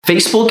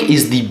Facebook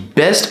is the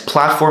best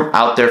platform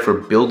out there for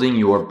building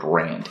your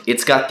brand.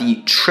 It's got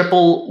the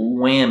triple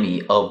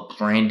whammy of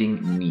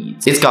branding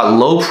needs. It's got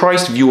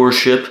low-priced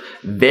viewership,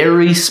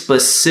 very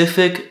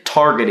specific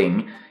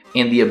targeting,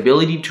 and the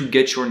ability to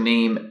get your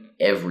name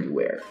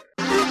everywhere.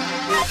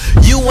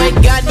 You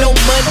ain't got no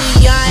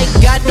money, I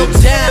ain't got no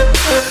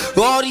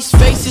time. All these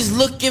faces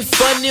looking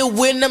funny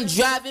when I'm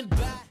driving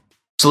by.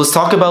 So let's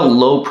talk about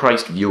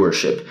low-priced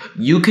viewership.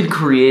 You can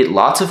create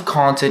lots of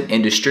content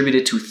and distribute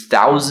it to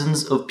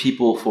thousands of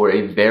people for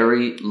a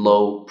very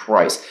low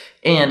price.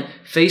 And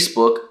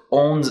Facebook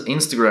owns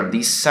Instagram,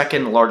 the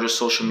second largest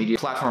social media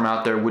platform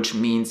out there, which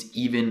means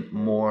even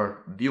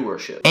more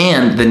viewership.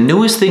 And the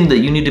newest thing that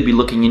you need to be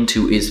looking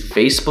into is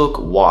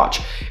Facebook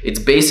Watch. It's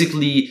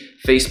basically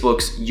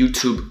Facebook's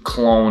YouTube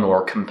clone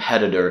or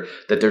competitor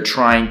that they're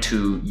trying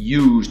to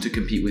use to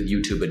compete with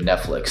YouTube and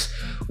Netflix.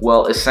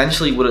 Well,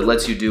 essentially what it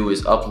lets you do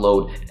is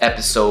upload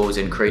episodes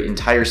and create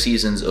entire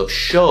seasons of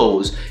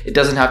shows. It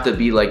doesn't have to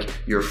be like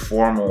your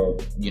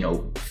formal,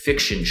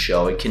 fiction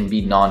show. It can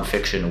be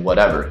non-fiction,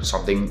 whatever.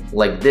 Something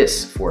like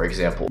this, for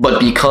example. But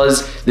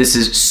because this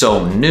is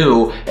so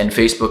new and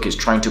Facebook is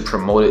trying to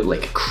promote it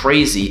like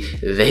crazy,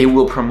 they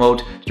will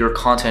promote your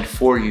content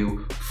for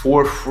you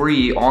for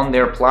free on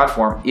their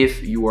platform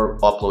if you are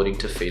uploading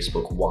to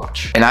Facebook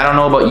Watch. And I don't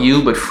know about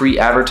you, but free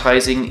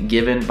advertising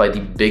given by the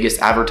biggest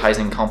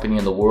advertising company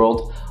in the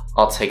world,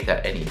 I'll take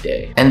that any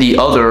day. And the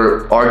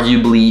other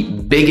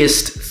arguably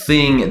biggest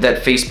thing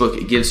that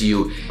Facebook gives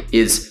you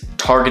is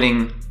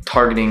targeting.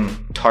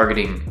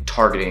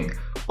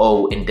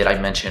 Oh, and did I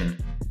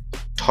mention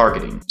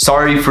targeting?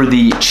 Sorry for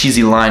the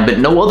cheesy line, but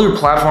no other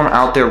platform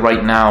out there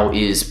right now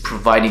is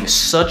providing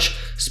such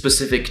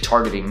specific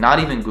targeting, not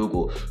even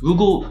Google.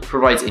 Google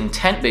provides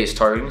intent-based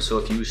targeting, so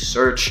if you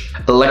search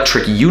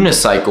electric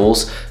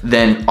unicycles,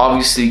 then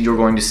obviously you're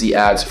going to see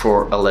ads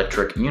for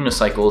electric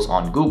unicycles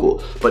on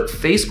Google. But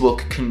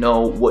Facebook can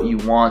know what you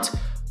want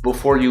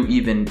before you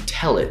even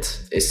tell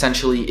it.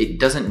 Essentially,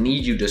 it doesn't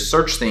need you to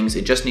search things,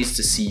 it just needs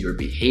to see your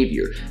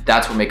behavior.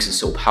 That's what makes it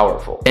so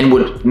powerful. And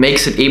what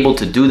makes it able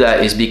to do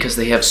that is because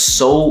they have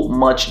so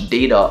much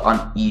data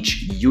on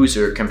each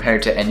user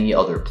compared to any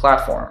other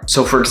platform.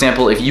 So for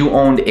example, if you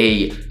owned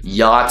a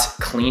yacht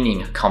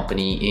cleaning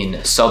company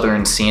in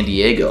southern San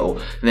Diego,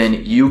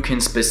 then you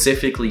can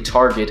specifically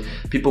target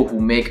people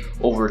who make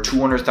over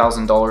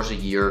 $200,000 a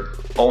year,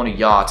 own a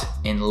yacht,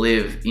 and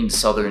live in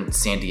southern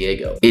San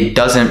Diego. It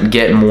doesn't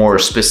get more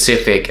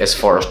specific as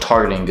far as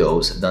targeting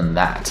goes than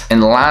that.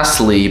 And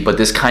lastly, but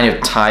this kind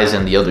of ties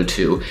in the other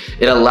two,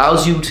 it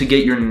allows you to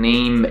get your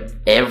name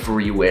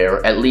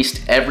everywhere, at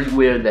least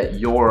everywhere that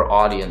your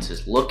audience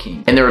is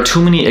looking. And there are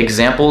too many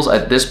examples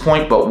at this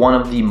point, but one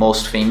of the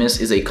most famous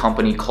is a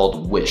company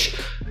called Wish.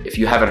 If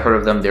you haven't heard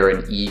of them, they're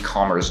an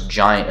e-commerce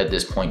giant at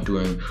this point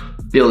doing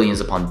billions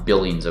upon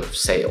billions of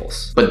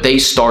sales. But they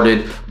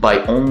started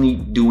by only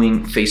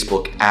doing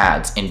Facebook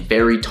ads and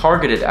very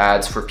targeted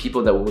ads for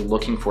people that were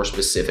looking for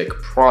specific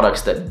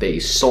products that they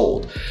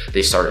sold.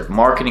 They started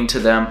marketing to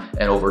them,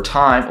 and over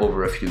time,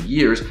 over a few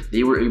years,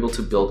 they were able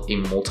to build a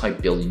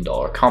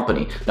multi-billion-dollar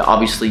company. Now,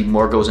 obviously,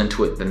 more goes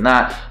into it than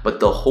that, but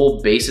the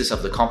whole basis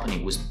of the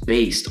company was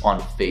based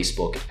on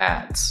Facebook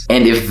ads.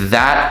 And if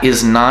that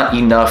is not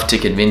enough to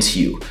convince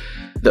you,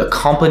 the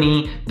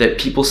company that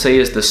people say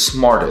is the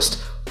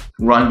smartest,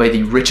 run by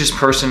the richest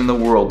person in the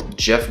world,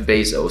 Jeff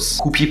Bezos,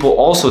 who people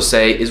also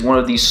say is one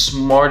of the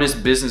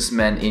smartest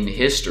businessmen in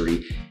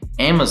history,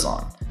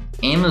 Amazon.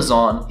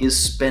 Amazon is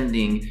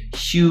spending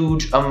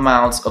huge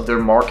amounts of their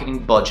marketing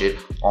budget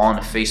on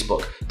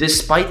Facebook,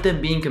 despite them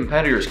being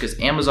competitors, because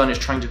Amazon is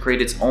trying to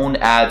create its own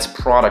ads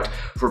product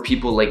for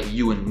people like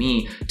you and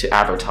me to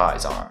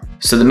advertise on.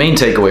 So the main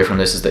takeaway from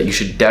this is that you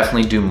should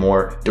definitely do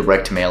more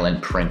direct mail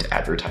and print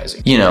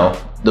advertising.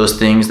 Those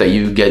things that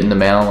you get in the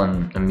mail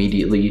and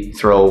immediately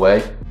throw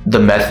away. The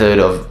method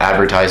of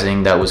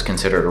advertising that was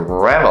considered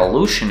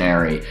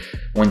revolutionary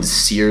when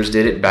Sears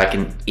did it back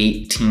in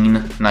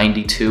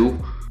 1892.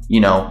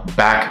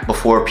 Back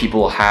before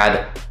people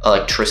had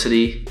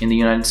electricity in the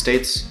United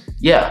States.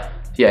 Yeah,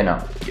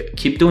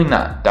 keep doing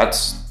that.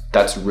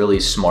 That's really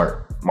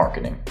smart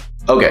marketing.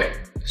 Okay,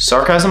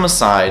 sarcasm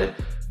aside,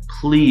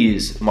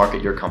 please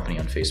market your company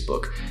on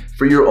Facebook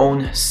for your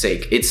own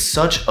sake. It's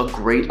such a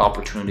great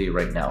opportunity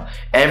right now.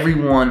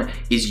 Everyone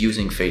is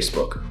using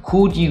Facebook.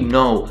 Who do you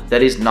know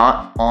that is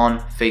not on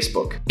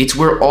Facebook? It's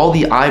where all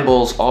the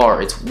eyeballs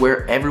are. It's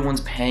where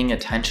everyone's paying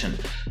attention.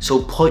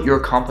 So put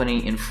your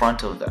company in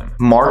front of them.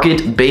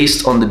 Market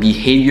based on the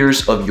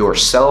behaviors of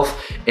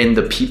yourself and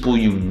the people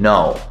you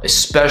know,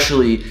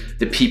 especially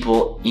the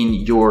people in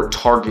your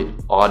target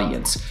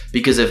audience.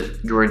 Because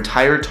if your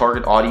entire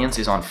target audience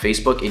is on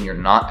Facebook and you're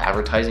not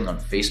advertising on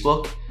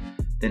Facebook,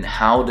 then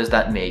how does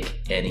that make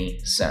any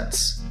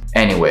sense?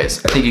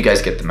 Anyways, I think you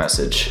guys get the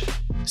message.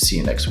 See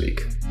you next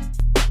week.